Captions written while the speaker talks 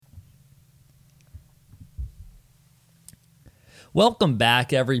Welcome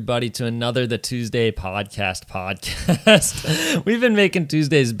back, everybody, to another The Tuesday podcast. We've been making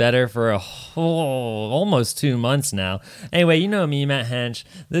Tuesdays better for almost 2 months now. Anyway, you know me, Matt Hench.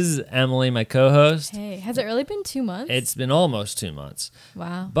 This is Emily, my co-host. Hey, has it really been 2 months? It's been almost 2 months.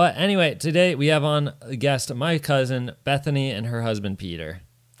 Wow. But anyway, today we have on a guest, my cousin, Bethany, and her husband, Peter.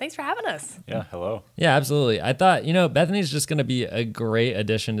 Thanks for having us. Yeah, hello. Yeah, absolutely. I thought, Bethany's just going to be a great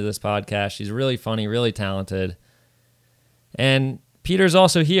addition to this podcast. She's really funny, really talented. And Peter's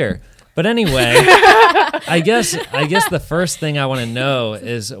also here. But anyway, I guess the first thing I want to know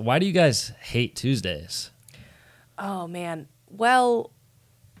is, why do you guys hate Tuesdays? Oh, man. Well,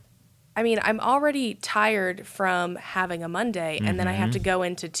 I mean, I'm already tired from having a Monday, and then I have to go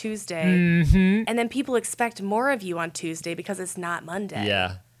into Tuesday. And then people expect more of you on Tuesday because it's not Monday.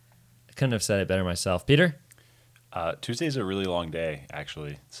 Yeah. I couldn't have said it better myself. Peter? Tuesday's a really long day,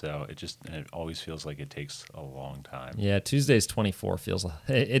 actually. So it always feels like it takes a long time. Yeah, Tuesday's 24 feels like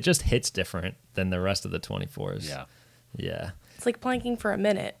it just hits different than the rest of the 24s. Yeah. Yeah. It's like planking for a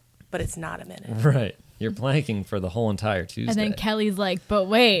minute, but it's not a minute. Right. You're planking for the whole entire Tuesday. And then Kelly's like, but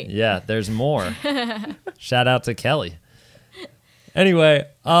wait. Yeah, there's more. Shout out to Kelly. Anyway,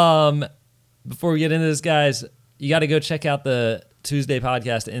 before we get into this, guys, you got to go check out the Tuesday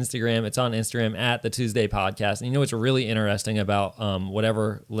Podcast Instagram. It's on Instagram at the Tuesday Podcast. And you know what's really interesting about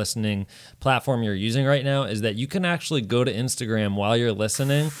whatever listening platform you're using right now is that you can actually go to Instagram while you're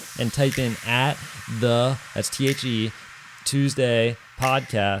listening and type in that's THE, Tuesday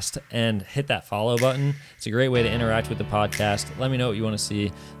Podcast, and hit that follow button. It's a great way to interact with the podcast. Let me know what you want to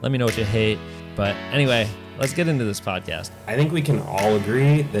see. Let me know what you hate. But anyway, let's get into this podcast. I think we can all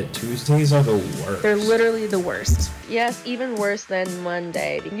agree that Tuesdays are the worst. They're literally the worst. Yes, even worse than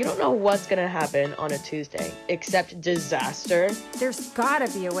Monday. You don't know what's going to happen on a Tuesday, except disaster. There's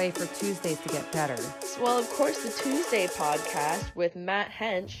gotta be a way for Tuesdays to get better. Well, of course, the Tuesday podcast with Matt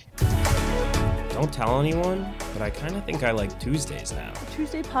Hench. Don't tell anyone, but I kind of think I like Tuesdays now.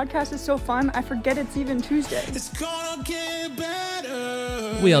 Tuesday podcast is so fun, I forget it's even Tuesday. It's gonna get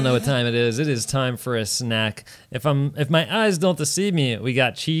better. We all know what time it is. It is time for a snack. If my eyes don't deceive me, we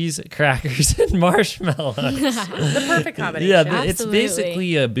got cheese, crackers, and marshmallows. The perfect combination. Yeah, it's Absolutely.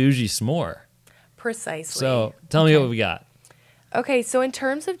 basically a bougie s'more. Precisely. So tell me what we got. Okay, so in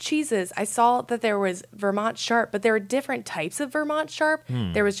terms of cheeses, I saw that there was Vermont Sharp, but there are different types of Vermont Sharp.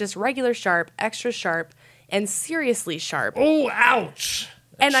 There was just regular sharp, extra sharp, and seriously sharp. Oh, ouch!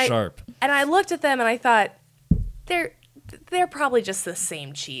 That's sharp. And I looked at them and I thought, they're probably just the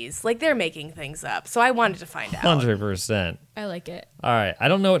same cheese. Like, they're making things up. So I wanted to find out. 100%. I like it. All right. I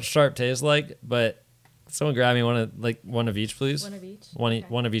don't know what sharp tastes like, but someone grab me one of each, please. One of each?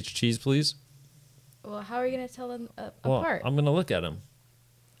 One of each cheese, please. Well, how are you going to tell them Well, apart? I'm gonna look at them.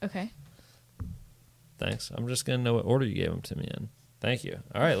 Okay. Thanks. I'm just gonna know what order you gave them to me in. Thank you.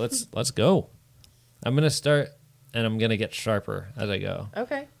 All right, let's go. I'm gonna start, and I'm gonna get sharper as I go.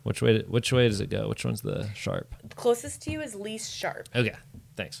 Okay. Which way does it go? Which one's the sharp? Closest to you is least sharp. Okay.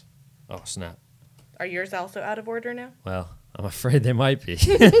 Thanks. Oh snap. Are yours also out of order now? Well, I'm afraid they might be.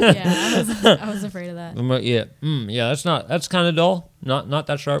 Yeah, I was afraid of that. Yeah. That's kind of dull. Not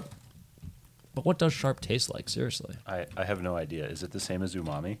that sharp. But what does sharp taste like? Seriously. I have no idea. Is it the same as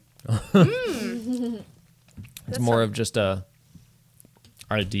umami? It's more of just a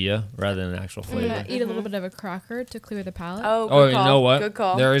idea rather than an actual flavor. Yeah, eat a little bit of a cracker to clear the palate. Oh, good Oh, call. you know what? Good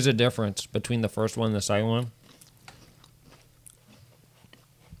call. There is a difference between the first one and the second one.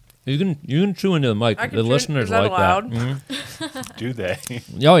 You can chew into the mic. I can The chew- listeners is that like allowed? that. Mhm. Do they?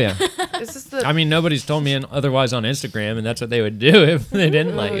 Oh yeah. This is the I mean, nobody's told me otherwise on Instagram, and that's what they would do if they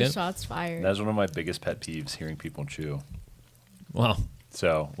didn't like Ooh, it. shots fired. That's one of my biggest pet peeves, hearing people chew. Wow,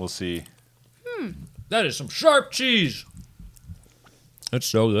 So we'll see. that is some sharp cheese. It's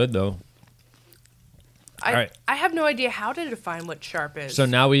so good though. I, All right. I have no idea how to define what sharp is. So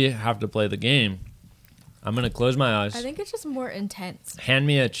now we have to play the game. I'm gonna close my eyes. I think it's just more intense. Hand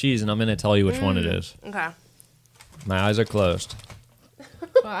me a cheese, and I'm gonna tell you which one it is. Okay. My eyes are closed.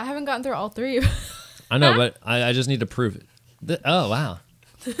 Well, I haven't gotten through all three. I know, but I just need to prove it. Oh wow.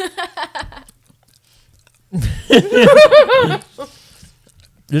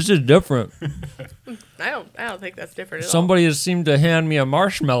 This is different. I don't think that's different at Somebody has seemed to hand me a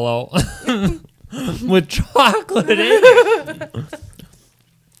marshmallow with chocolate in it.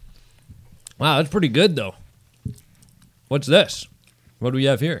 Wow, that's pretty good though. What's this? What do we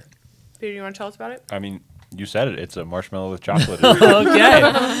have here? all. Peter, you want to tell us about it? I mean, you said it. It's a marshmallow with chocolate. Okay.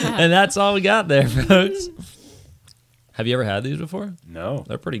 And that's all we got there, folks. Have you ever had these before? No.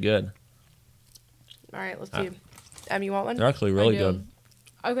 They're pretty good. All right, let's see. You want one? They're actually really I do. good.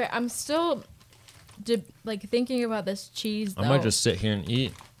 Okay, I'm still thinking about this cheese, though. I might just sit here and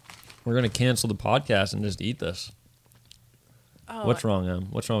eat. We're gonna cancel the podcast and just eat this. Oh, What's wrong, Em?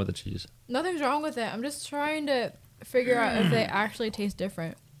 What's wrong with the cheese? Nothing's wrong with it. I'm just trying to figure out if they actually taste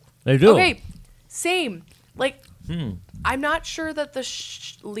different. They do. Okay, same. Like, I'm not sure that the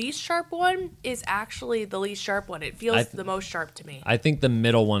least sharp one is actually the least sharp one. It feels the most sharp to me. I think the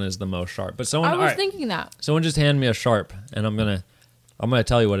middle one is the most sharp. But someone, I was all right, thinking that. someone just hand me a sharp, and I'm gonna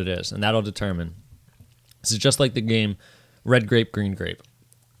tell you what it is, and that'll determine. This is just like the game, red grape, green grape.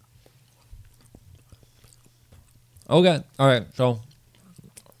 Okay, all right. So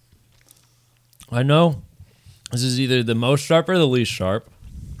I know this is either the most sharp or the least sharp,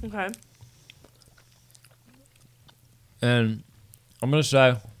 Okay. and I'm gonna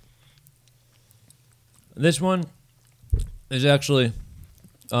say this one is actually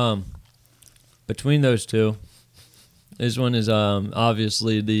between those two. This one is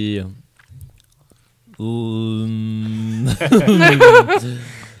obviously the.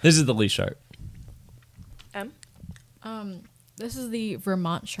 This is the least sharp. This is the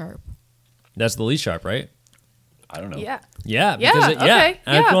Vermont Sharp. That's the least sharp, right? I don't know. Yeah. Yeah. Yeah, Because okay,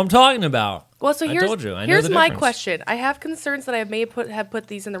 that's yeah. what I'm talking about. Well, so I here's, told you, I know here's the my difference. question. I have concerns that I may have put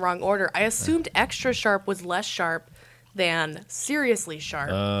these in the wrong order. I assumed extra sharp was less sharp than seriously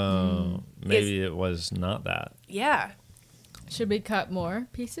sharp. Oh, maybe it was not that. Yeah. Should we cut more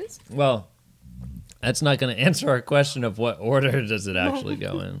pieces? Well, that's not going to answer our question of what order does it actually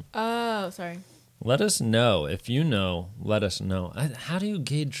go in. Oh, sorry. Let us know. If you know, let us know. How do you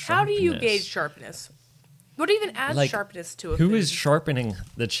gauge sharpness? How do you gauge sharpness? What even adds Like, sharpness to a Who food? is sharpening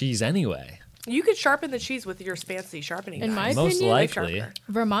the cheese anyway? You could sharpen the cheese with your fancy sharpening In knife. my Most opinion, likely. sharpener.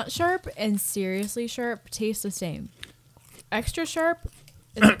 Vermont Sharp and seriously sharp taste the same. Extra sharp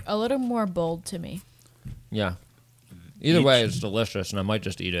is like a little more bold to me. Yeah. Either way, it's delicious, and I might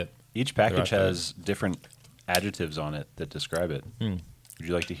just eat it. Each package rest of it. has different adjectives on it that describe it. Would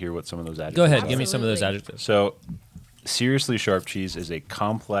you like to hear what some of those adjectives Go ahead, are? give me some of those Absolutely. adjectives. So, seriously sharp cheese is a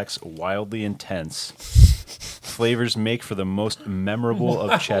complex, wildly intense. Flavors make for the most memorable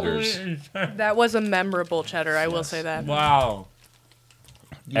of cheddars. That was a memorable cheddar, I will say that. Wow.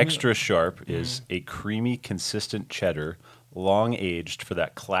 Extra sharp is a creamy, consistent cheddar, long aged for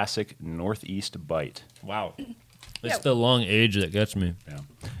that classic Northeast bite. Wow. It's the long age that gets me. Yeah.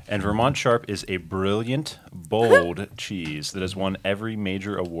 And Vermont Sharp is a brilliant, bold cheese that has won every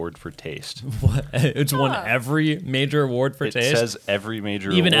major award for taste. What? It's won every major award for It taste. says every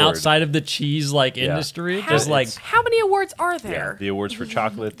major Even award. outside of the cheese like Yeah. industry. How, Just like how many awards are Yeah, there? the awards for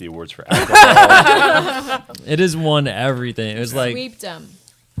chocolate, the awards for alcohol. it has won everything. It was like Sweeped them.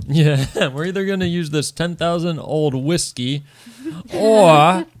 yeah, we're either gonna use this 10,000 old whiskey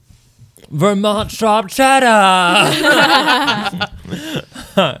or Vermont sharp cheddar.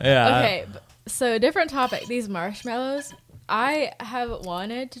 yeah. Okay, so different topic. These marshmallows, I have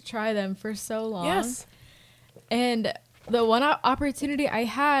wanted to try them for so long. Yes. And the one opportunity I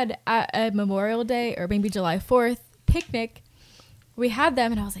had at a Memorial Day or maybe July 4th picnic, we had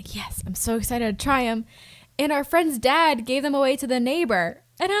them and I was like, yes, I'm so excited to try them. And our friend's dad gave them away to the neighbor.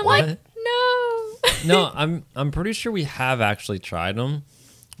 And I'm like, no. No, I'm pretty sure we have actually tried them,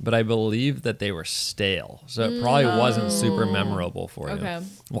 but I believe that they were stale, so it probably wasn't super memorable for you. Okay.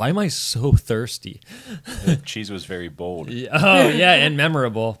 Why am I so thirsty? The cheese was very bold. Yeah, oh yeah, and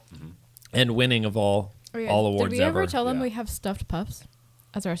memorable, and winning of all awards Did we ever ever. tell them Yeah. we have stuffed puffs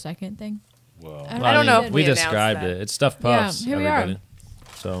as our second thing? Whoa. I don't know if we we announced described that. it. It's stuffed Yeah, puffs. here we are. everybody.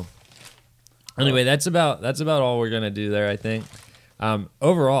 So anyway, that's about all we're gonna do there. I think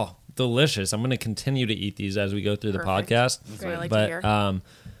overall delicious. I'm gonna continue to eat these as we go through the Perfect. podcast. That's what I like but to hear.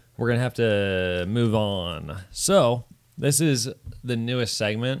 we're gonna have to move on. So this is the newest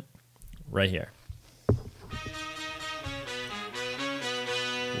segment right here.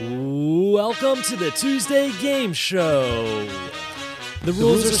 Welcome to the Tuesday Game Show. The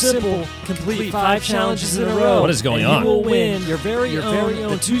rules are simple. Complete 5 challenges in a row. What is going on? You will win your very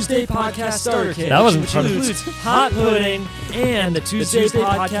own Tuesday Podcast Starter Kit. That wasn't which part of it. includes hot pudding and the Tuesday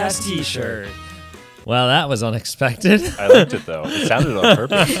Podcast T-shirt. Well, that was unexpected. I liked it though. It sounded on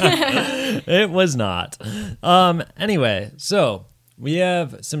purpose. It was not. Anyway, so we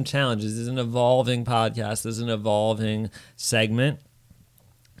have some challenges. This is an evolving podcast. This is an evolving segment.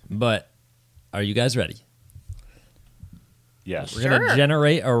 But are you guys ready? Yes. We're going to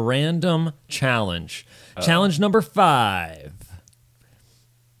generate a random challenge. Challenge number 5.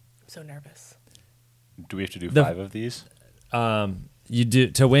 I'm so nervous. Do we have to do The- 5 of these? You do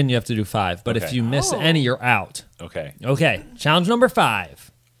to win. You have to do 5. But if Okay. you miss any, you're out. Okay. Okay. Challenge number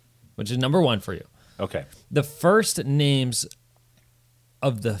 5, which is number 1 for you. Okay. The first names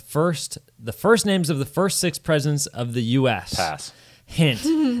of the first names of the first 6 presidents of the U.S. Pass.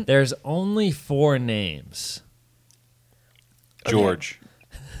 Hint: there's only 4 names. George.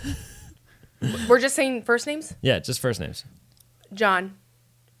 We're just saying first names? Yeah, just first names. John.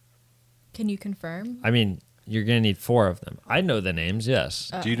 Can you confirm? I mean, you're gonna need 4 of them. I know the names.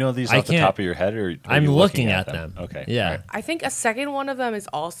 Yes. Do you know these I off the can't- top of your head, or are I'm you looking at them. Okay. Yeah. all right. I think a second one of them is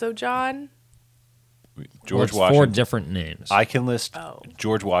also John. Well, George it's Washington. 4 different names. I can list Oh.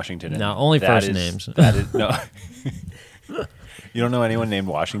 George Washington. No, only That first is- names. That is no. You don't know anyone named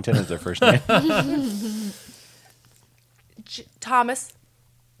Washington as their first name? Thomas.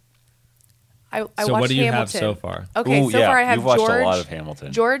 I So watched what do you have Hamilton. so far? Okay, Ooh, so yeah, far I have you've watched George, a lot of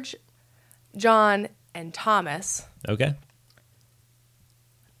Hamilton. George, John, and Thomas. Okay.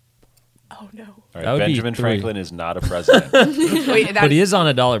 Oh no! All That right, would be Benjamin 3. Franklin is not a president. Wait, But he is on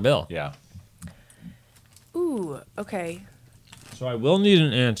a dollar bill. Yeah. Ooh, okay. So I will need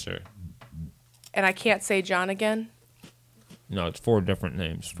an answer. And I can't say John again No, it's 4 different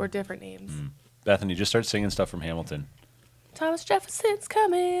names. for different names. Bethany, just start singing stuff from Hamilton. Thomas Jefferson's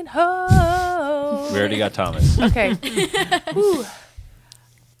coming home. We already got Thomas. Okay. Ooh.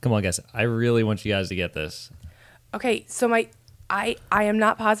 Come on, guys. I really want you guys to get this. Okay, so I am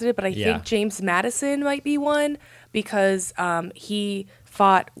not positive, but I Yeah. think James Madison might be one because he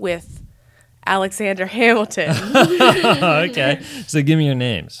fought with Alexander Hamilton. Okay. So give me your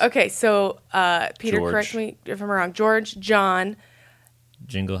names. Okay, so Peter, George. correct me if I'm wrong. George, John,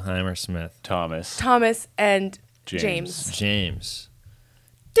 Jingleheimer Smith. Thomas. Thomas, and James. James.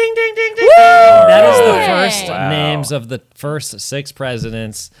 Ding ding ding ding. That is the first Wow. names of the first 6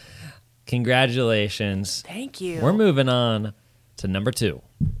 presidents. Congratulations. Thank you. We're moving on to number 2.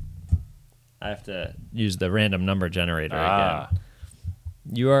 I have to use the random number generator again.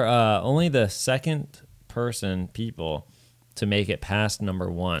 You are only the second people to make it past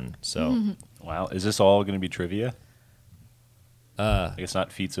number 1. So Wow. Is this all going to be trivia? I guess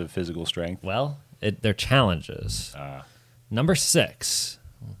not feats of physical strength. well, they're challenges. Number 6.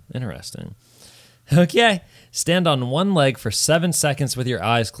 Interesting. Okay. Stand on one leg for 7 seconds with your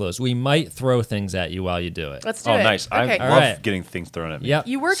eyes closed. We might throw things at you while you do it. Let's do Oh, it. nice. I Okay. love All right. getting things thrown at me. Yep.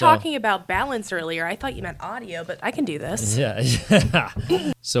 You were So- talking about balance earlier. I thought you meant audio, but I can do this. Yeah.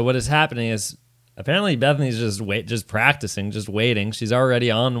 So what is happening is apparently Bethany's just practicing, just waiting. She's already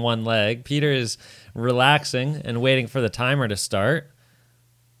on one leg. Peter is relaxing and waiting for the timer to start.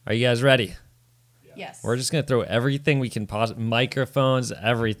 Are you guys ready? Yes. We're just gonna throw everything we can microphones,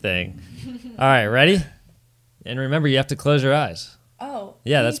 everything. All right, ready? And remember, you have to close your eyes. Oh.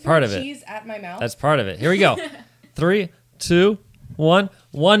 Yeah, can that's you throw part of it. cheese at my mouth. That's part of it. Here we go. 3, 2, 1.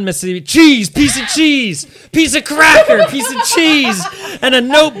 1 Mississippi cheese, piece of cheese, piece of cracker, piece of cheese, and a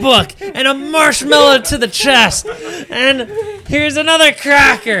notebook, and a marshmallow to the chest. And here's another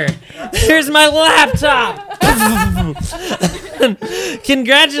cracker. Here's my laptop.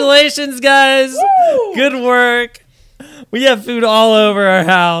 Congratulations, guys. Good work. We have food all over our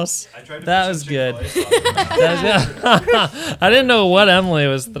house. That was good. I didn't know what Emily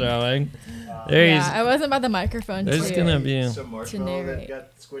was throwing. There Yeah, he's. I wasn't by the microphone. There's to- gonna be. Some marshmallow that narrate.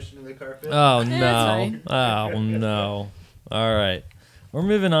 got squished into the carpet. Oh That's no! fine. Oh no! All right, we're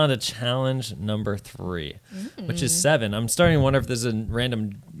moving on to challenge number 3, which is 7. I'm starting to wonder if this is a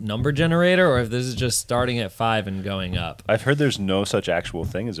random number generator or if this is just starting at 5 and going up. I've heard there's no such actual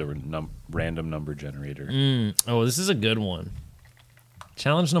thing as a random number generator. Oh, this is a good one.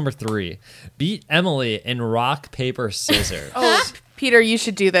 Challenge number 3: beat Emily in rock paper scissors. Oh, Peter, you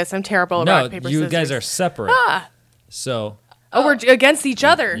should do this. I'm terrible at no, rock, paper, you scissors. guys are separate. Ah. So Oh, we're against each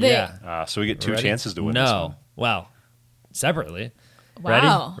other. yeah. So we get 2 Ready? chances to win this one. No, wow, separately.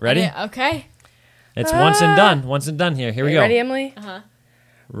 Wow. Ready? Okay. It's once and done. Once and done here. Here we go. Ready, Emily?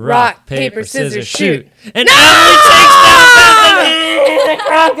 Rock, paper, scissors, shoot. And No! Emily takes down Bethany! The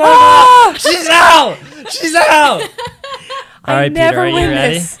crowd goes off. She's out! She's out! All right, Peter, never are you win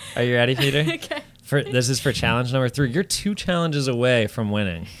ready? this. Are you ready, Peter? Okay. This is for challenge number 3. You're 2 challenges away from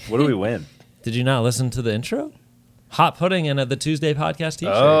winning. What do we win? Did you not listen to the intro? Hot pudding and the Tuesday podcast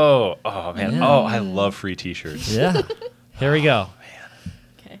t-shirt. Oh man. Yeah. Oh, I love free t-shirts. Yeah. Here we go.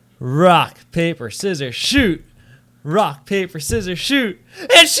 Okay. Rock, paper, scissors, shoot. Rock, paper, scissors, shoot.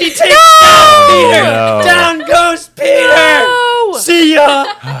 And she takes down Peter. No. Down goes Peter. No! See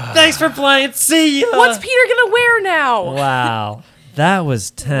ya. Thanks for playing. See ya. What's Peter gonna wear now? Wow. That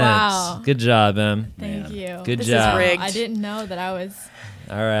was tense. Wow. Good job, Em. Thank you. Good This job. is rigged. I didn't know that I was.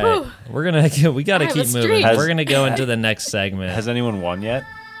 All right. We're going to we got to I have keep a moving. streak. We're going to go into the next segment. Has anyone won yet?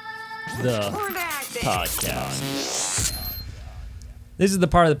 The podcast. This is the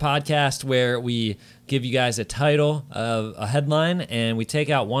part of the podcast where we give you guys a title of a headline, and we take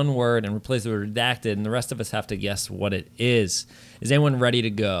out one word and replace it with redacted, and the rest of us have to guess what it is. Is anyone ready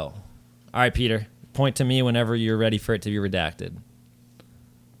to go? All right, Peter, point to me whenever you're ready for it to be redacted.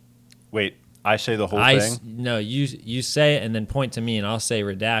 Wait, I say the whole thing? No, you say it and then point to me, and I'll say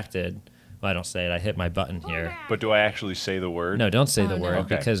redacted. Well, I don't say it. I hit my button here. But do I actually say the word? No, don't say the word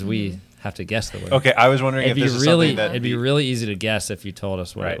Okay. because we have to guess the word. Okay, I was wondering if this is something that... It'd be really easy to guess if you told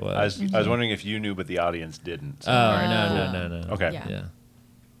us what it was. I was wondering if you knew, but the audience didn't. No. Okay. Yeah.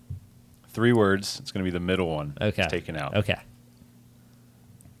 3 words. It's going to be the middle one. Okay. It's taken out. Okay.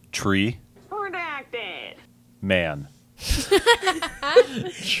 Tree. Man.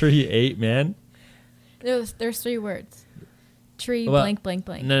 Tree 8 man. There's 3 words. Tree Well, blank blank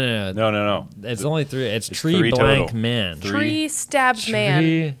blank. No. It's only 3. It's tree 3 blank total. man. Tree stabs man.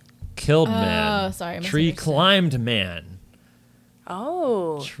 Tree killed man. Oh, sorry. I Tree misunderstood. climbed man.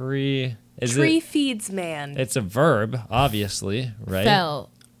 Oh. Tree. Tree feeds man. It's a verb, obviously, right?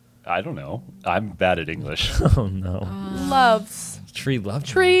 Fell. I don't know. I'm bad at English. Oh no. Loves. Tree loved.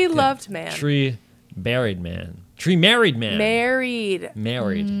 Tree man. loved man. Tree buried man. Tree married man. Married.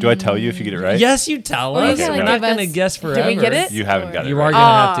 Married. Do I tell you if you get it right? Yes, you tell Well, you us. gotta We're not give us- going to guess forever. Did we get it? You haven't got it You right. are going to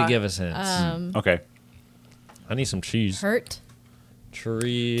have to give us hints. Okay. I need some cheese. Hurt.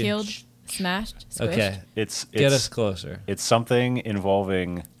 Tree. Killed. Smashed. Squished. Okay. It's Get us closer. It's something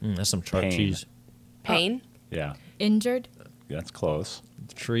involving That's some sharp pain. cheese. Pain. Yeah. Injured. That's close.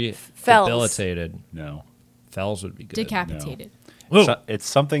 Tree. Fells. Debilitated. No. Fells would be good. Decapitated. Whoa. So, it's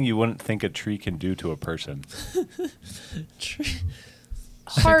something you wouldn't think a tree can do to a person.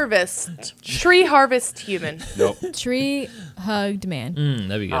 Harvest. Tree harvest human. Nope. Tree hugged man.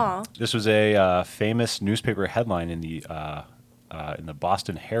 That'd be good. Aw. This was a famous newspaper headline in the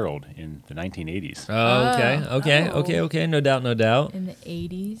Boston Herald in the 1980s. Okay. No doubt. In the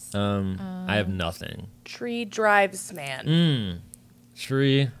 80s. I have nothing. Tree drives man.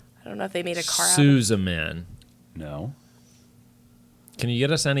 Tree I don't know if they made a car out of sues a man. No. Can you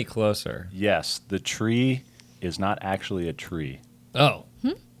get us any closer? Yes, the tree is not actually a tree. Oh.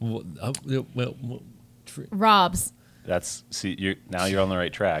 Robs. That's now you're on the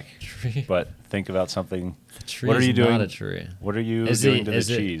right track. Tree. But think about something. Tree What are is you doing? Not a tree. What are you Is doing it- to the is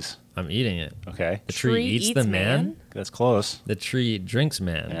it- cheese? I'm eating it. Okay. The tree, Tree eats eats the man. man? That's close. The tree drinks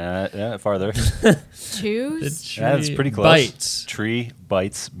man. Yeah, farther. The Choose. tree That's pretty close. bites. Tree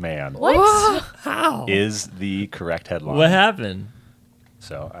bites man What? How? is the correct headline. What happened?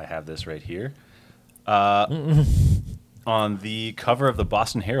 So I have this right here. On the cover of the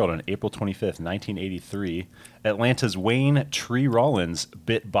Boston Herald on April 25th, 1983, Atlanta's Wayne Tree Rollins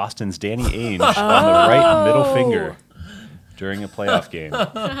bit Boston's Danny Ainge on the right middle finger during a playoff game.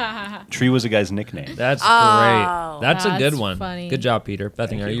 Tree was a guy's nickname. That's Oh. great. That's a good That's one. funny. Good job, Peter.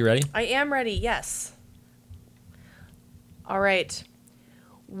 Bethany, Thank are you. you ready? I am ready, yes. All right.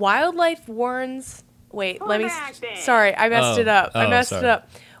 Wildlife warns. Wait, let me. Sorry, I messed it up. I messed it sorry. up.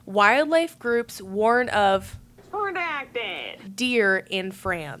 Wildlife groups warn of deer in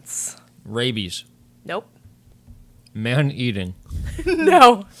France. Rabies. Nope. Man eating.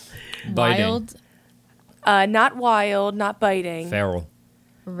 No. Biting. Wild. Not wild, not biting. Feral.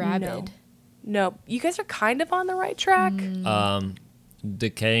 Rabid. No. You guys are kind of on the right track.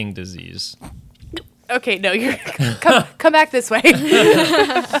 Decaying disease. Okay, no, you're come back this way.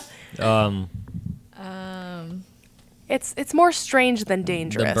 It's more strange than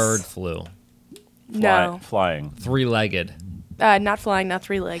dangerous. The bird flu. No. Flying. 3-legged. Not flying, not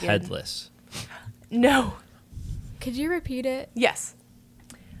three-legged. Headless. No. Could you repeat it? Yes.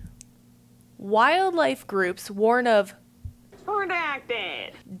 Wildlife groups warn of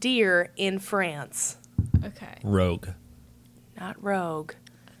deer in France. Okay. Rogue. Not rogue.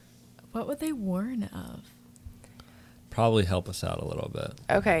 What would they warn of? Probably help us out a little bit.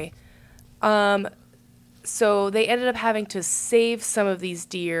 Okay. So they ended up having to save some of these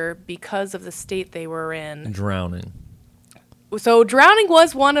deer because of the state they were in. Drowning. So drowning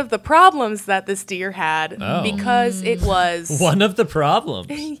was one of the problems that this deer had because it was One of the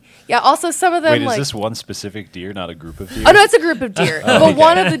problems. Yeah, also some of them Wait, is like this one specific deer, not a group of deer? Oh no, it's a group of deer. But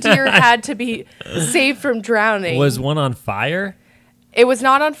one of the deer had to be saved from drowning. Was one on fire? It was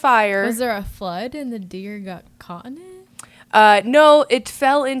not on fire. Was there a flood and the deer got caught in it? No, it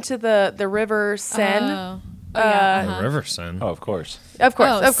fell into the river Seine. The River Seine. Oh, of course. Of course,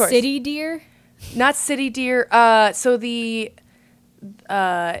 Oh, of course. city deer? Not city deer. So the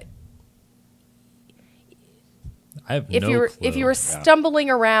I have if no you were clue. if you were stumbling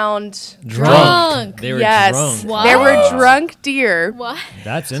around Drunk. They were yes, drunk. What? there were drunk deer. What?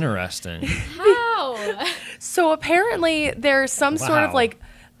 That's interesting. How? So apparently there's some sort of Wow. like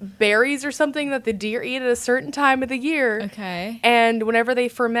berries or something that the deer eat at a certain time of the year. Okay. And whenever they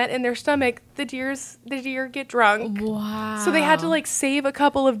ferment in their stomach, the deer get drunk. Wow. So they had to like save a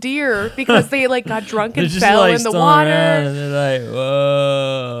couple of deer because they like got drunk They're and just fell like in the strolling water. around and they're like,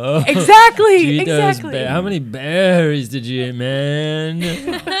 whoa. Exactly, Did you eat those exactly. How many berries did you eat, man?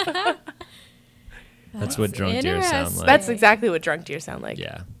 That's what drunk deer sound interesting. like. That's exactly what drunk deer sound like.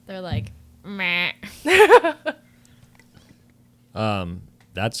 Yeah. They're like, meh.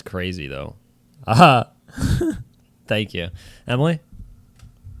 That's crazy though. Thank you. Emily?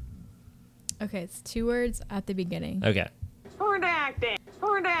 Okay, it's 2 words at the beginning. Okay.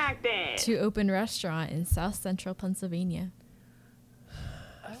 To open restaurant in South Central Pennsylvania.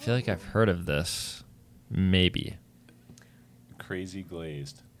 I feel like I've heard of this. Maybe. Crazy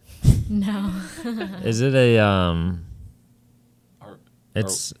glazed. No. Is it a Or-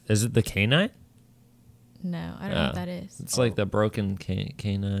 is it the canine? No, I don't know what that is. It's like the broken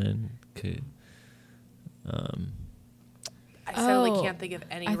canine. I suddenly can't think of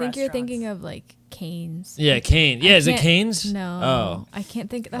any I think you're restaurants. thinking of like Canes. Yeah, Cane. Yeah, is it can't- Cane's? No. Oh. I can't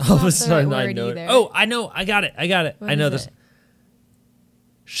think. That's All not of a the sudden right I word know it. either. Oh, I know. I got it. What I know is this. it?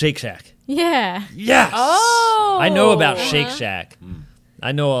 Shake Shack. Yeah. Yes. Oh. I know about Shake Shack.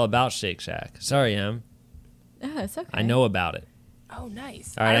 I know all about Shake Shack. Sorry, Em. Oh, it's okay. I know about it. Oh,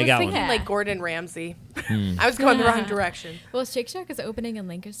 nice. All right, I was got thinking one. like Gordon Ramsay. I was going the wrong direction. Well, Shake Shack is opening in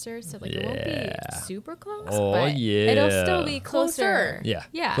Lancaster, so like it won't Yeah. be super close. Oh, but yeah. it'll still be closer. Closer. Yeah.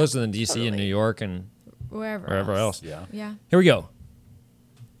 Yeah. Closer than DC and Totally. New York and Wherever else. Yeah. Yeah. Here we go.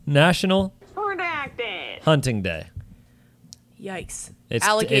 National Hunting Day. Yikes. It's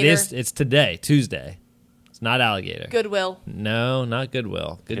Alligator. It's today, Tuesday. It's not alligator. Goodwill. No, not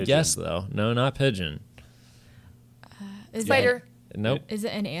Goodwill. Good Pigeon. guess though. No, not pigeon. Is Spider. Nope. Is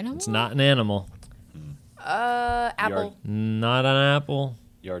it an animal? It's not an animal. Apple. Not an apple.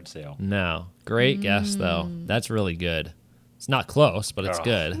 Yard sale. No. Great guess though. That's really good. It's not close, but it's Oh.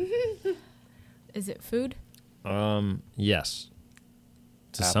 good. Is it food Yes.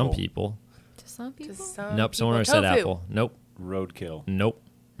 To some Apple. people. to some people? Nope. Someone already said Tofu. apple. Nope. Roadkill. Nope.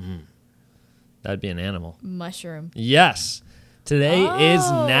 That'd be an animal. Mushroom. Yes. Today is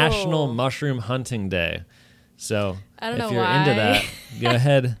Oh. National Mushroom Hunting Day. So I don't if know you're why. into that, go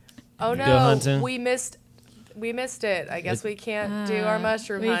ahead. Oh Go no, hunting. we missed it. I guess we can't do our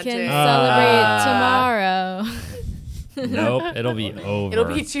mushroom We hunting. can celebrate tomorrow. Nope. It'll be over.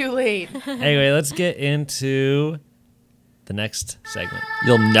 It'll be too late. Anyway, let's get into the next segment.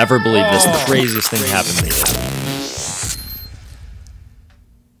 You'll never believe this. The craziest thing happened to me.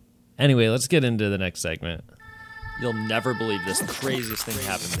 Anyway, let's get into the next segment. You'll never believe this. The craziest thing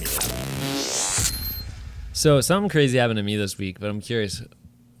happened to me. So something crazy happened to me this week, but I'm curious,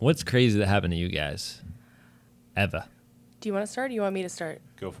 what's crazy that happened to you guys? Eva. Do you want to start or do you want me to start?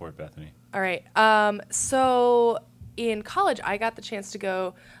 Go for it, Bethany. All right. So in college, I got the chance to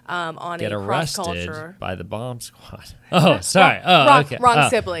go on Get a arrested cross-culture. by the bomb squad. Oh, sorry. Oh, Wrong- okay. wrong Oh.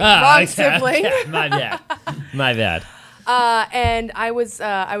 sibling. Oh, Wrong okay, sibling. okay. My bad. My bad. And I was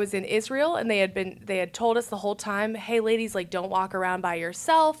in Israel, and they had told us the whole time, hey, ladies, like don't walk around by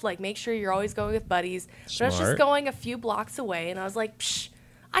yourself. Like make sure you're always going with buddies. But I was just Smart. going a few blocks away, and I was like, psh,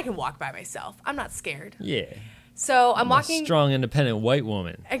 I can walk by myself. I'm not scared. Yeah. So I'm A walking. strong, independent white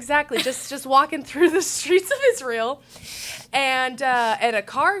woman. Exactly, just walking through the streets of Israel, and a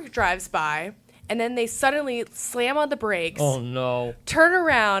car drives by, and then they suddenly slam on the brakes, Oh no. turn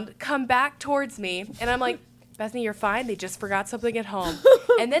around, come back towards me, and I'm like, Bethany, you're fine. They just forgot something at home,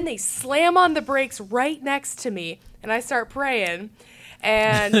 and then they slam on the brakes right next to me, and I start praying.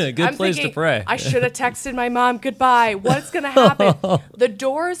 And Good I'm place to thinking, pray. I should have texted my mom goodbye. What's gonna happen? The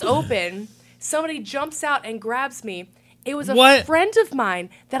doors open. Somebody jumps out and grabs me. It was a What? friend of mine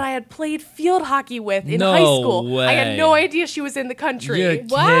that I had played field hockey with in No high school. I way. had no idea she was in the country. You're kidding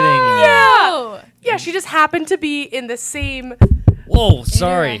me. Yeah. Yeah, she just happened to be in the same Whoa,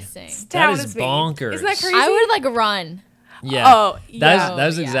 sorry. Interesting. That town is as me. bonkers. Isn't that crazy? I would like run. Yeah. Oh, yeah.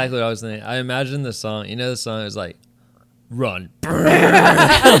 That's Yeah. exactly what I was thinking. I imagine the song. You know, the song is like, run.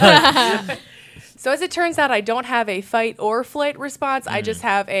 So as it turns out, I don't have a fight or flight response. I just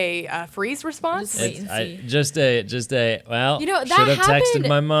have a freeze response. Just wait and see. Just a, well, You know, that should have texted happened-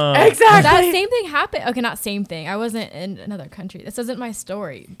 my mom. Exactly. That same thing happened. Okay, not same thing. I wasn't in another country. This isn't my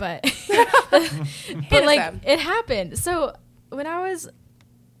story, but but like Sam. it happened. So when I was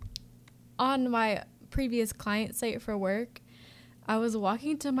on my previous client site for work, I was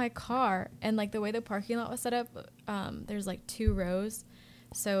walking to my car, and like the way the parking lot was set up, there's like 2 rows.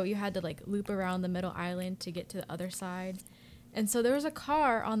 So you had to like loop around the middle island to get to the other side. And so there was a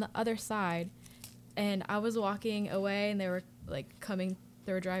car on the other side, and I was walking away, and they were like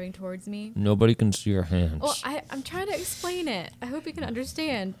they were driving towards me. Nobody can see your hands. Well, I'm trying to explain it. I hope you can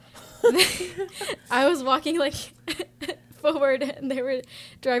understand. I was walking like forward, and they were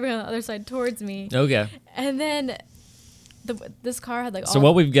driving on the other side towards me. Okay. And then this car had like So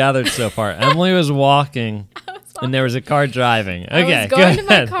what we've gathered so far, Emily was walking, and there was a car driving. Okay, I was going to go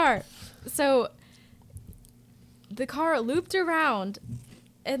my ahead. car. So the car looped around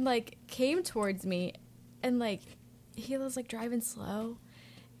and like came towards me, and like he was like driving slow,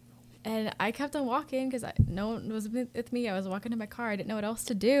 and I kept on walking because no one was with me. I was walking to my car. I didn't know what else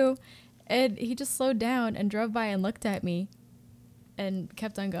to do, and he just slowed down and drove by and looked at me and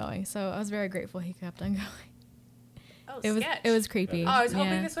kept on going. So I was very grateful he kept on going. Oh, It was creepy. Oh, I was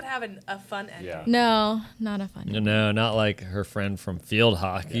hoping Yeah. this would have a fun ending. Yeah. No, not a fun. No, not like her friend from field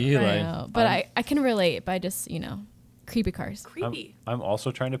hockey. I Like, know, but I can relate by just creepy cars. Creepy. I'm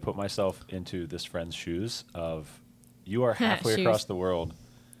also trying to put myself into this friend's shoes of you are halfway Shoes. across the world.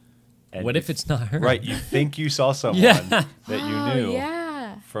 And what if it's not her? Right, you think you saw someone Yeah. that you knew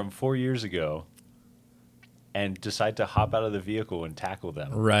Yeah. from 4 years ago and decide to hop out of the vehicle and tackle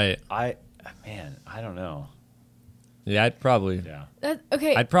them. Right. I don't know. Yeah, I'd probably. Yeah.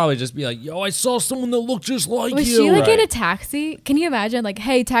 Okay. I'd probably just be like, "Yo, I saw someone that looked just like Was you." she like in Right. a taxi? Can you imagine? Like,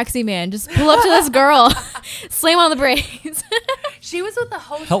 hey, taxi man, just pull up to this girl, slam on the brakes. She was with the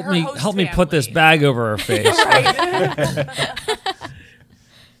host. help her me, host help me family. put this bag over her face.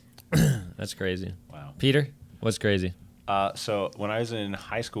 That's crazy. Wow. Peter, what's crazy? So when I was in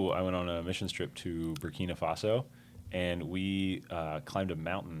high school, I went on a missions trip to Burkina Faso, and we climbed a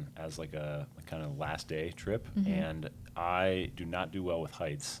mountain as like a kind of last day trip. And I do not do well with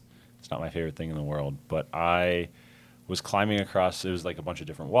heights. It's not my favorite thing in the world, but I was climbing across. It was like a bunch of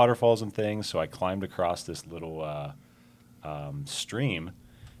different waterfalls and things. So I climbed across this little stream,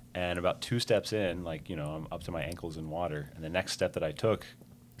 and about 2 steps in, I'm up to my ankles in water. And the next step that I took,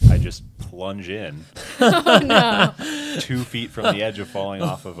 I just plunge in. Oh no. 2 feet from the edge of falling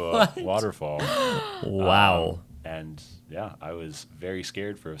off of a waterfall. Wow. And yeah, I was very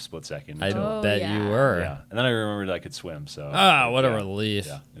scared for a split second. I Oh, bet yeah. you were. Yeah, and then I remembered I could swim. So What a yeah. relief.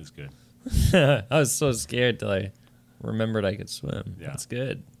 Yeah, it was good. I was so scared till I remembered I could swim. Yeah. That's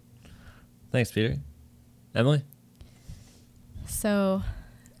good. Thanks, Peter. Emily? So,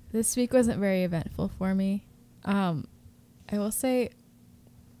 this week wasn't very eventful for me. I will say,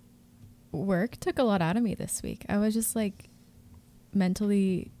 work took a lot out of me this week. I was just like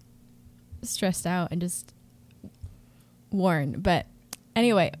mentally stressed out and just worn. But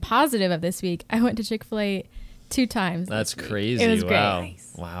anyway, positive of this week, I went to Chick-fil-A 2 times. That's this week. crazy. It was great. Wow.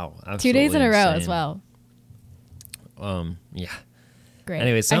 Nice. Wow. 2 days in a Absolutely row as insane. well. Yeah. Great.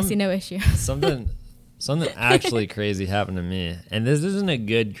 Anyway, I see no issue. something actually crazy happened to me. And this isn't a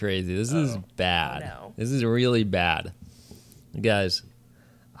good crazy. This is bad. Oh, no. This is really bad. Guys,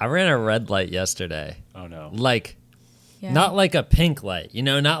 I ran a red light yesterday. Oh no. Like, Yeah. not like a pink light.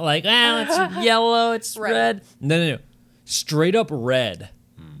 Not like, it's yellow, it's Right. red. No. Straight up red.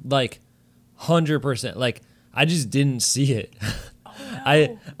 Like, 100%. Like, I just didn't see it.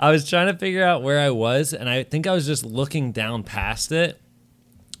 I was trying to figure out where I was, and I think I was just looking down past it.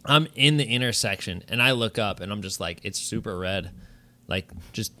 I'm in the intersection, and I look up, and I'm just like, it's super red. Like,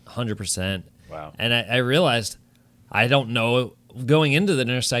 just 100%. Wow. And I realized I don't know, going into the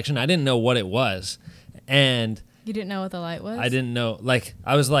intersection, I didn't know what it was. And You didn't know what the light was? I didn't know. Like,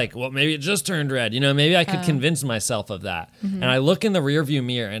 I was like, well, maybe it just turned red. Maybe I could convince myself of that. And I look in the rearview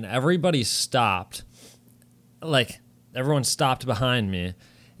mirror, and everybody stopped. Like, everyone stopped behind me.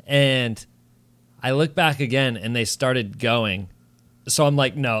 And I look back again, and they started going. So I'm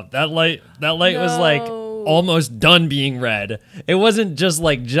like, no, that light was like almost done being red. It wasn't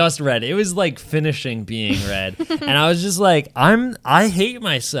just red. It was like finishing being red. And I was just like, I hate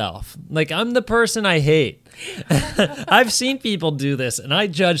myself. Like, I'm the person I hate. I've seen people do this, and I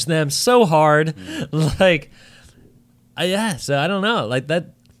judge them so hard. Like, so I don't know. Like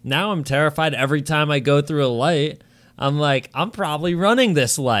that. Now I'm terrified every time I go through a light. I'm like, I'm probably running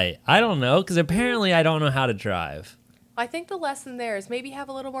this light. I don't know, because apparently I don't know how to drive. I think the lesson there is maybe have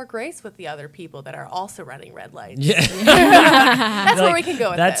a little more grace with the other people that are also running red lights. Yeah. That's where we can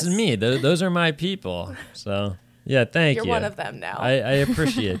go with That's this. me. Those are my people. So, yeah, thank you. You're one of them now. I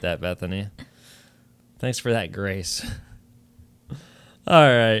appreciate that, Bethany. Thanks for that grace. All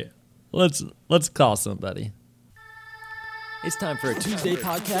right. Let's call somebody. It's time for a Tuesday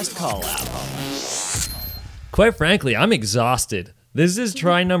podcast call out. Quite frankly, I'm exhausted. This is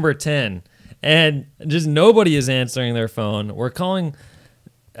try number 10, and just nobody is answering their phone. We're calling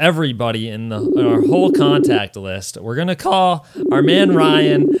everybody in our whole contact list. We're going to call our man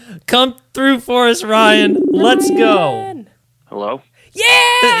Ryan. Come through for us, Ryan. Let's go. Hello?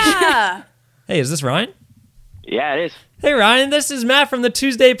 Yeah! Hey, is this Ryan? Yeah, it is. Hey, Ryan, this is Matt from the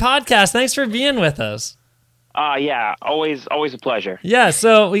Tuesday Podcast. Thanks for being with us. Yeah, always a pleasure. Yeah,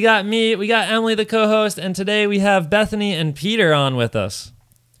 so we got Emily, the co-host, and today we have Bethany and Peter on with us.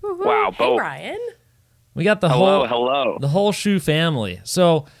 Wow, Hey, both. Ryan. We got the Hello. whole Shoe family.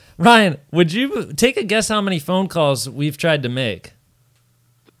 So, Ryan, would you take a guess how many phone calls we've tried to make?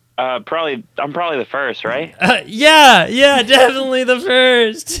 I'm probably the first, right? Yeah, definitely the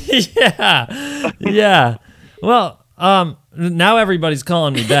first. yeah. Well, now everybody's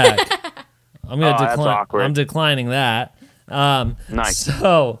calling me back. I'm gonna that's decline. awkward. I'm declining that. Nice.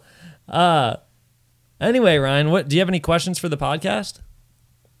 So, anyway, Ryan, what do you have any questions for the podcast?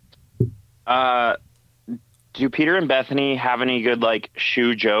 Do Peter and Bethany have any good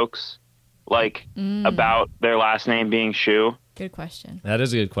shoe jokes, about their last name being Shoe? Good question. That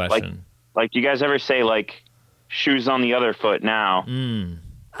is a good question. Do you guys ever say shoes on the other foot now?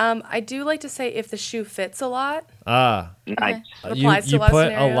 I do like to say if the shoe fits a lot. Nice. It applies to you a lot of put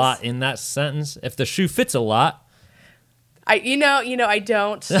a scenarios. lot in that sentence. If the shoe fits a lot. I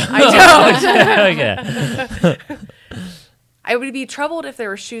don't. Okay. I would be troubled if there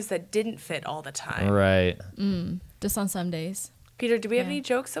were shoes that didn't fit all the time. Right. Just on some days. Peter, do we have any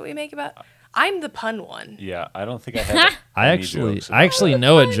jokes that we make about? I'm the pun one. Yeah, I don't think I have. I actually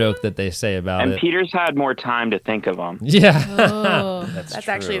know a joke that they say about And it. Peter's had more time to think of them. Yeah. Oh. That's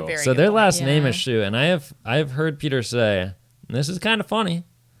actually a very So good their point. last name Yeah. is Shoe, and I have heard Peter say, and this is kind of funny.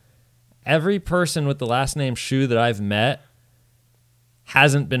 Every person with the last name Shoe that I've met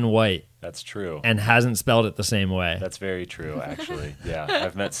hasn't been white That's true. and hasn't spelled it the same way. That's very true, actually. Yeah,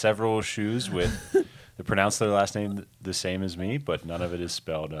 I've met several shoes that pronounce their last name the same as me, but none of it is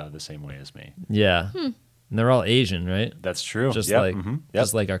spelled the same way as me. Yeah. And they're all Asian, right? That's true. Just Yep, like mhm,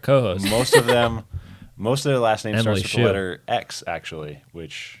 just like our co-host. most of their last name Emily starts with Shue. the letter X, actually,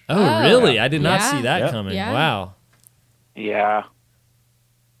 which Oh, really? I did not Yeah. see that Yep. coming. Yeah. Wow. Yeah.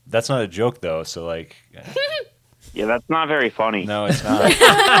 that's not a joke though. So Yeah, that's not very funny. no, it's not.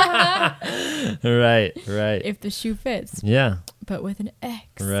 Right. If the shoe fits, Yeah. but with an X.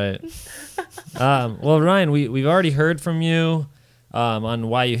 Right. Well, Ryan, we've already heard from you on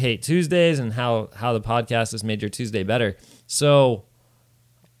why you hate Tuesdays and how the podcast has made your Tuesday better. So,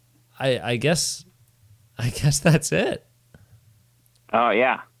 I guess that's it. Oh,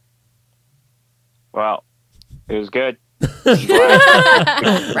 yeah. Well, it was good. Ryan,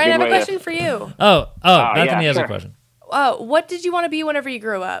 I have a way to- question for you. Oh, Bethany yeah, has a sure. question. What did you want to be whenever you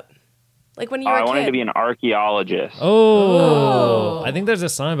grew up? Like when you were a I kid? wanted to be an archaeologist. Oh, I think there's a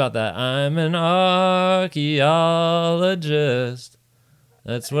song about that. I'm an archaeologist.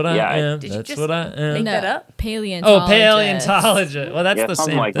 That's what Yeah, I am. Did you That's just what I am. make that up? Paleontologist. Oh, paleontologist. Well, that's Yeah, the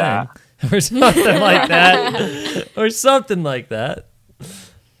something same like thing. that. Or something like that. Or something like that.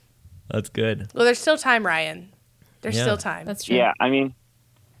 That's good. Well, there's still time, Ryan. There's Yeah. still time. That's true. Yeah, I mean,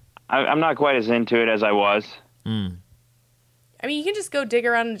 I'm not quite as into it as I was. I mean, you can just go dig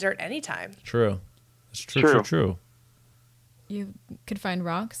around in the dirt anytime. True. It's true. True. You could find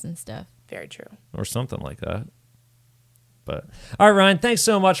rocks and stuff. Very true. Or something like that. But all right, Ryan, thanks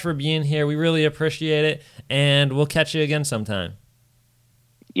so much for being here. We really appreciate it. And we'll catch you again sometime.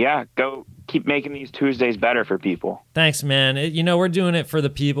 Yeah, go keep making these Tuesdays better for people. Thanks, man. We're doing it for the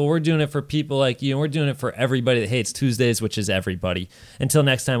people. We're doing it for people like you. And we're doing it for everybody that hates Tuesdays, which is everybody. Until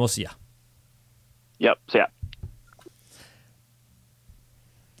next time, we'll see ya. Yep, so yeah.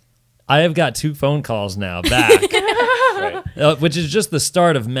 I have got 2 phone calls now back, Right. which is just the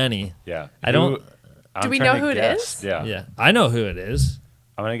start of many. Yeah. I don't. I'm Do we trying know to who it guess. is? Yeah. Yeah, I know who it is.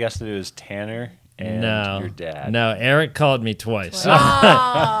 I'm gonna guess that it was Tanner and No, your dad. No, Eric called me twice.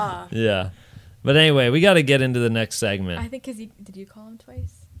 Ah. Yeah, but anyway, we got to get into the next segment. I think did you call him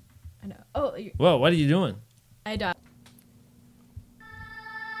twice? I know. Oh, Whoa, what are you doing? I died.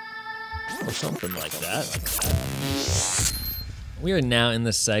 Or something like that. We are now in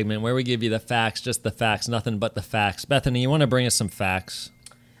this segment where we give you the facts, just the facts, nothing but the facts. Bethany, you want to bring us some facts?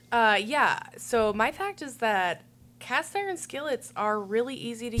 Yeah. So my fact is that cast iron skillets are really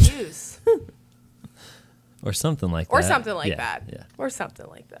easy to use. Or something like that. Or something like Yeah, that. Yeah. Or something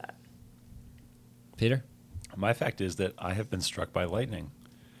like that. Peter? My fact is that I have been struck by lightning,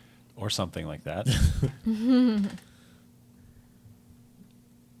 or something like that.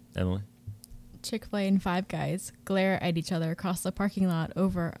 Emily? Chick-fil-A and Five Guys glare at each other across the parking lot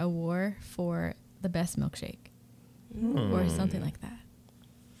over a war for the best milkshake. Or something like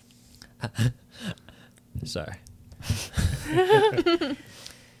that. Sorry.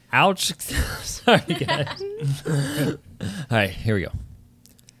 Ouch. Sorry, guys. All right, here we go.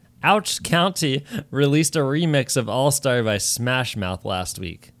 Ouch County released a remix of All Star by Smash Mouth last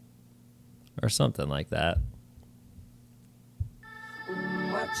week. Or something like that.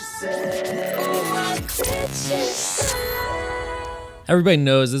 Everybody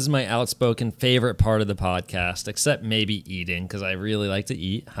knows this is my outspoken favorite part of the podcast, except maybe eating, because I really like to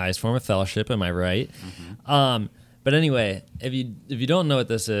eat. Highest form of fellowship, am I right? Mm-hmm. But anyway, if you don't know what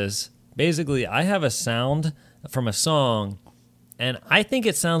this is, basically I have a sound from a song, and I think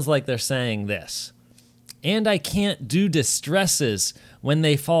it sounds like they're saying this. And I can't do distresses when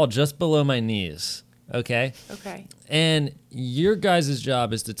they fall just below my knees. Okay? Okay. And your guys'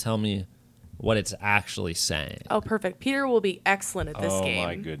 job is to tell me what it's actually saying. Oh, perfect. Peter will be excellent at this game. Oh,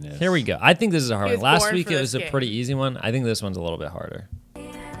 my goodness. Here we go. I think this is a hard He one. was Last born week for it this was a game. pretty easy one. I think this one's a little bit harder.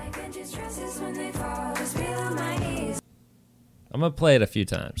 I'm going to play it a few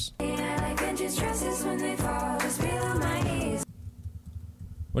times.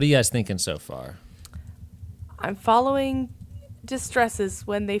 What are you guys thinking so far? I'm following distresses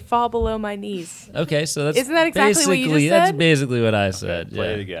when they fall below my knees. Okay, so that's Isn't that exactly what you just That's said? basically what I said. Play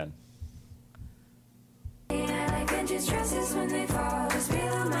yeah. it again.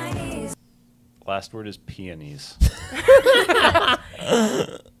 Last word is peonies.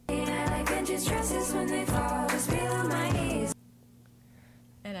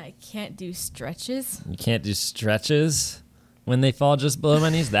 And I can't do stretches. You can't do stretches when they fall just below my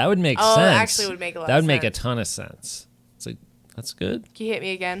knees. That would make Oh, sense. it actually would make a lot That would of make a sense. ton of sense. So that's good. Can you hit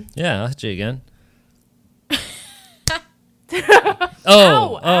me again? Yeah, I'll hit you again.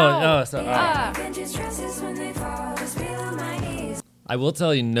 Ow, So, Ah. I will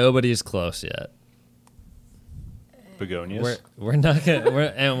tell you, nobody's close yet. Begonias. We're not gonna,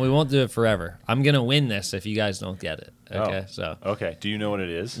 and we won't do it forever. I'm gonna win this if you guys don't get it. Okay, so Okay. Do you know what it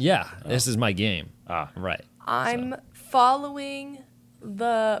is? yeah, this is my game. Ah. Right. I'm following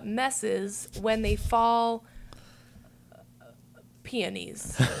the messes when they fall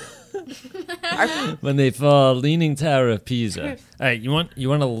peonies. When they fall, Leaning Tower of Pisa. All right, you want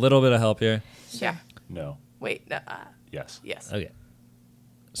a little bit of help here? Yeah. No. Wait, no. Yes. Yes. Okay.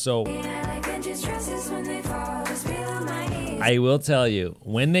 So I will tell you,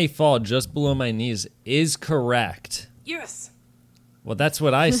 when they fall just below my knees is correct. Yes. Well, that's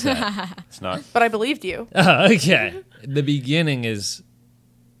what I said. It's not. But I believed you. Oh, okay. The beginning is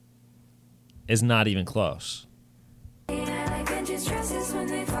not even close.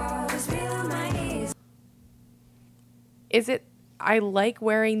 Is it I like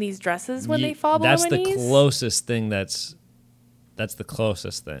wearing these dresses when they fall below That's my the knees? closest thing that's the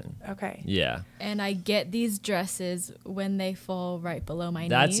closest thing. Okay. Yeah. And I get these dresses when they fall right below my knees.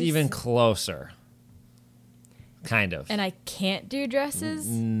 That's even closer. Kind of. And I can't do dresses?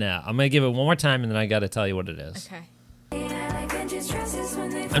 No. I'm going to give it one more time and then I got to tell you what it is. Okay.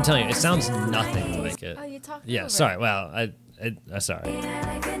 I'm telling you, it sounds nothing like it. Oh, you talked Yeah, over sorry. it. Well, sorry.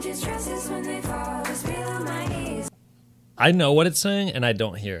 I know what it's saying and I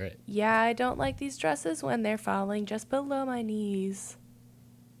don't hear it. Yeah, I don't like these dresses when they're falling just below my knees.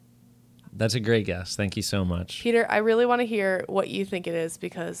 That's a great guess. Thank you so much. Peter, I really want to hear what you think it is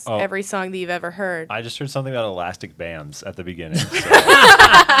because Oh. every song that you've ever heard. I just heard something about elastic bands at the beginning. So.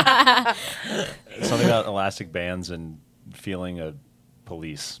 Something about elastic bands and feeling a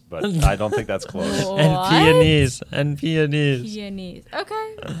police, but I don't think that's close. And peonies. Peonies.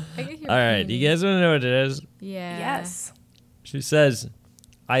 Okay. I can hear All right. Do you guys want to know what it is? Yeah. Yes. She says,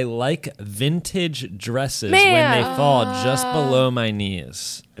 I like vintage dresses Man. when they fall just below my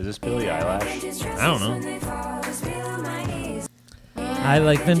knees. Is this Billie Eilish? I don't know. I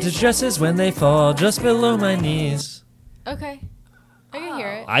like vintage dresses when they fall just below my knees. Okay. I can hear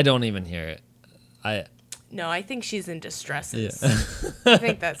it. I don't even hear it. No, I think she's into stresses. Yeah. I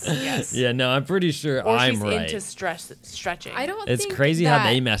think that's yes. Yeah, no, I'm pretty sure Or I'm she's right. into stretching. I don't It's think crazy how that-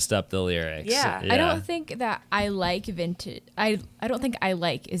 they messed up the lyrics. Yeah. I don't think that I like vintage. I don't think I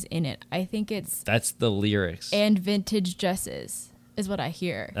like is in it. I think it's That's the lyrics. and vintage dresses is what I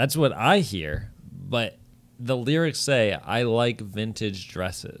hear. That's what I hear, but the lyrics say I like vintage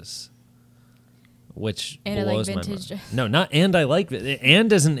dresses, which And I like blows my vintage mind. dress- No, not and I like it.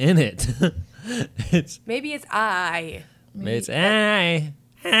 And isn't in it. It's Maybe it's I. it's hey.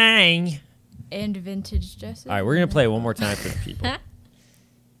 And vintage dresses. All right, we're gonna play it one more time for the people.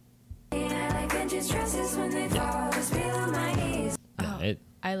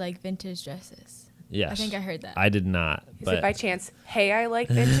 I like vintage dresses. Yes, I think I heard that. I did not, Is but it by chance? Hey, I like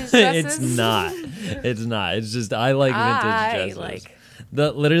vintage dresses. it's not. It's not. It's just I like vintage I dresses. like-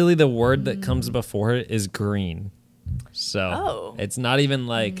 Literally the word that comes before it is green. So it's not even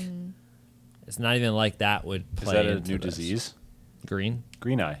like that would play. Is that a into new this. disease? Green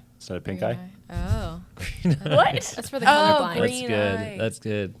eye. Is that a pink eye? Oh. What? That's for the colorblind. green That's good. eye. That's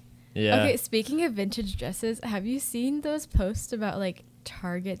good. Yeah. Okay, speaking of vintage dresses, have you seen those posts about like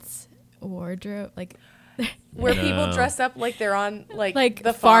Target's wardrobe? Like Where No. people dress up like they're on like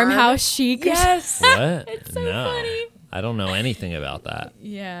the farmhouse chic. or Yes. What? It's so No. funny. I don't know anything about that.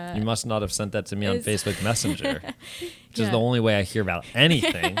 Yeah. You must not have sent that to me on It's- Facebook Messenger, which is Yeah. the only way I hear about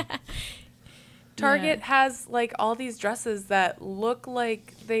anything. Target has like all these dresses that look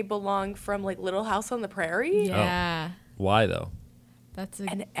like they belong from like Little House on the Prairie. Yeah. Why though? That's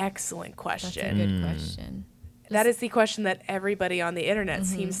An excellent that's a question. good question. That is the question that everybody on the internet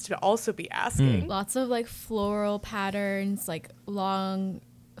seems to also be asking. Lots of like floral patterns, like long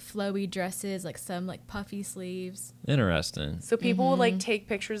flowy dresses, like some like puffy sleeves. Interesting. So people will like take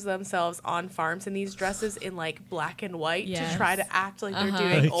pictures of themselves on farms in these dresses in like black and white Yes. to try to act like they're Uh-huh.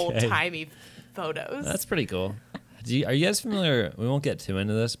 doing Okay. old-timey photos. That's pretty cool. Are you guys familiar? We won't get too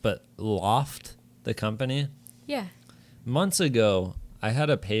into this, but Loft, the company. Yeah. Months ago, I had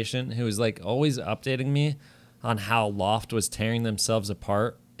a patient who was like always updating me on how Loft was tearing themselves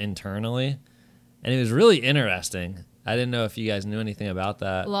apart internally, and it was really interesting. I didn't know if you guys knew anything about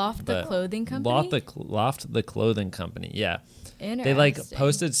that. Loft, the but clothing company? Loft, the clothing company. Yeah. Interesting. They like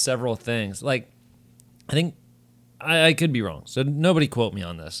posted several things. Like, I think I could be wrong, so nobody quote me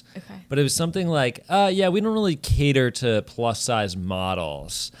on this. Okay. But it was something like, yeah, we don't really cater to plus size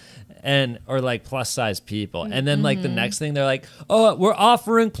models. Or like plus size people. And then like the next thing they're like, oh, we're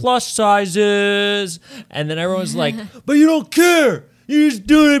offering plus sizes. And then everyone's like, but you don't care. You're just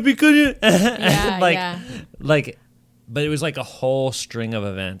doing it because you but it was like a whole string of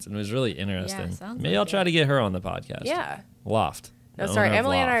events and it was really interesting. sounds Maybe like I'll try to get her on the podcast. Yeah. Loft. No, The sorry. owner of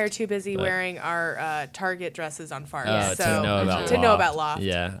Emily and I Loft. are too busy but- wearing our Target dresses on farms. Oh, so to know about to Loft. know about Loft.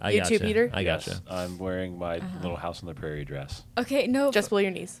 Yeah, I You got too, Peter? I got you. I'm wearing my Little House on the Prairie dress. Okay, no. Just below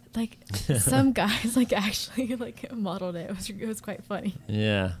your knees. Like some guys like actually like modeled it. It was quite funny.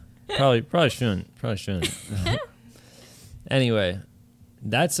 Yeah, probably shouldn't. Anyway,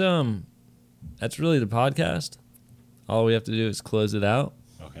 that's really the podcast. All we have to do is close it out.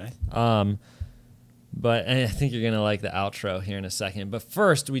 Okay. But I think you're gonna like the outro here in a second. But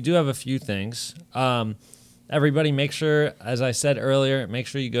first, we do have a few things. Everybody, make sure, as I said earlier, make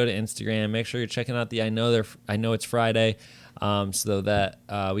sure you go to Instagram. Make sure you're checking out the I know it's Friday, so that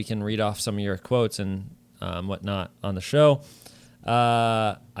we can read off some of your quotes and whatnot on the show.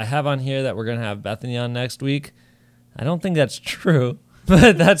 I have on here that we're gonna have Bethany on next week. I don't think that's true,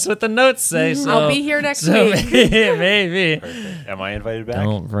 but that's what the notes say. So I'll be here next week. Maybe. Perfect. Am I invited back?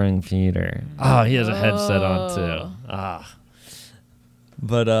 Don't bring Peter. Oh, he has a headset on too.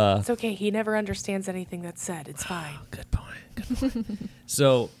 But It's okay. He never understands anything that's said. It's fine. Good point.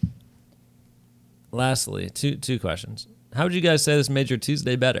 So, lastly, two questions. How would you guys say this made your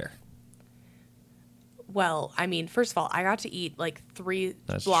Tuesday better? Well, I mean, first of all, I got to eat like 3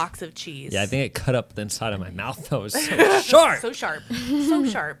 blocks of cheese. Yeah, I think it cut up the inside of my mouth. That was so sharp. So sharp. So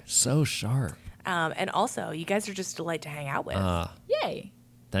sharp. So sharp. And also, you guys are just a delight to hang out with. Yay.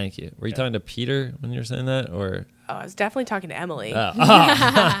 Thank you. Were you talking to Peter when you were saying that, or? Oh, I was definitely talking to Emily.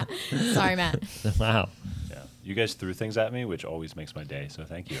 Sorry, Matt. Wow. Yeah. You guys threw things at me, which always makes my day. So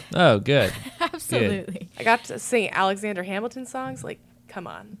thank you. Oh, good. Absolutely. I got to sing Alexander Hamilton songs. Like, come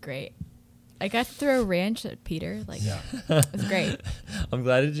on. Great. I got to throw a ranch at Peter. Like, it was great. I'm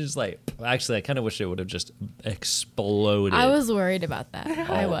glad it just actually, I kind of wish it would have just exploded. I was worried about that.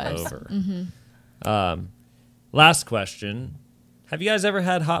 I all was. over. Last question. Have you guys ever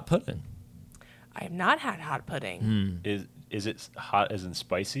had hot pudding? I have not had hot pudding. Is it hot as in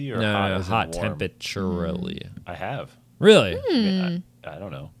spicy or No, hot as hot in warm? temperaturally. I have. Really? I mean, I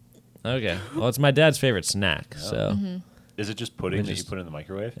don't know. Okay. Well, it's my dad's favorite snack. So Is it just pudding that you put in the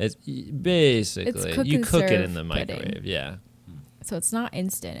microwave? it's basically cook you and cook it serve in the pudding. microwave. Yeah. So it's not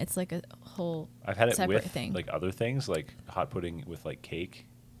instant. It's like a whole I've had it separate with thing. like other things, like hot pudding with like cake.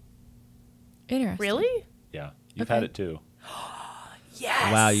 Interesting. Really? Yeah, you've had it too.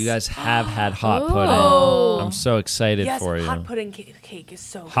 Yes. Wow, you guys have had hot pudding. Oh. I'm so excited Yes, for you. hot pudding cake is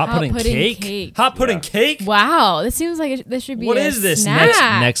so good. Hot pudding cake? Hot pudding cake? Wow, this seems like this should be What a is this?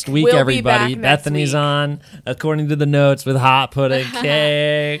 snack. Next week, We'll be everybody. back next Bethany's week. on, according to the notes, with hot pudding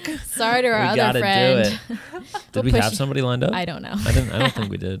cake. Sorry to our We other gotta friend. do it. Did We'll we push have you. somebody lined up? I don't know. I don't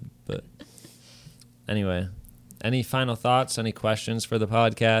think we did. But anyway, any final thoughts? Any questions for the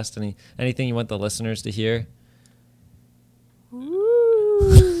podcast? Anything you want the listeners to hear?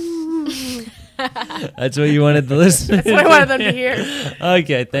 That's what you wanted the listeners. That's what I wanted them to hear.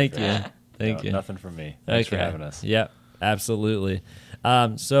 Okay, thank you. Thank you. Nothing from me. Thanks for having us. Yep, absolutely.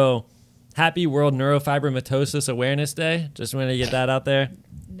 So, happy World Neurofibromatosis Awareness Day. Just wanted to get that out there.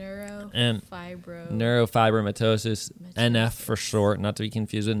 Neurofibromatosis, NF for short, not to be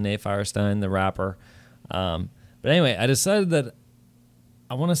confused with Nate Firestein, the rapper. But anyway, I decided that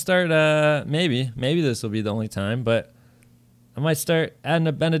I want to start, maybe this will be the only time, but I might start adding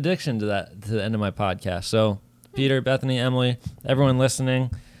a benediction to the end of my podcast. So, Peter, Bethany, Emily, everyone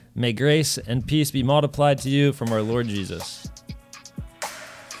listening, may grace and peace be multiplied to you from our Lord Jesus.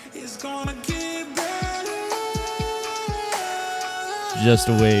 It's gonna get better. Just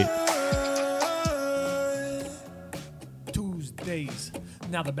wait. Tuesdays,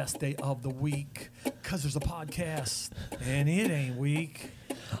 now the best day of the week, because there's a podcast, and it ain't weak.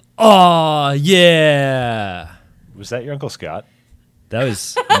 Oh, yeah. Was that your Uncle Scott? That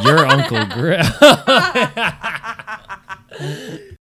was your Uncle Griff.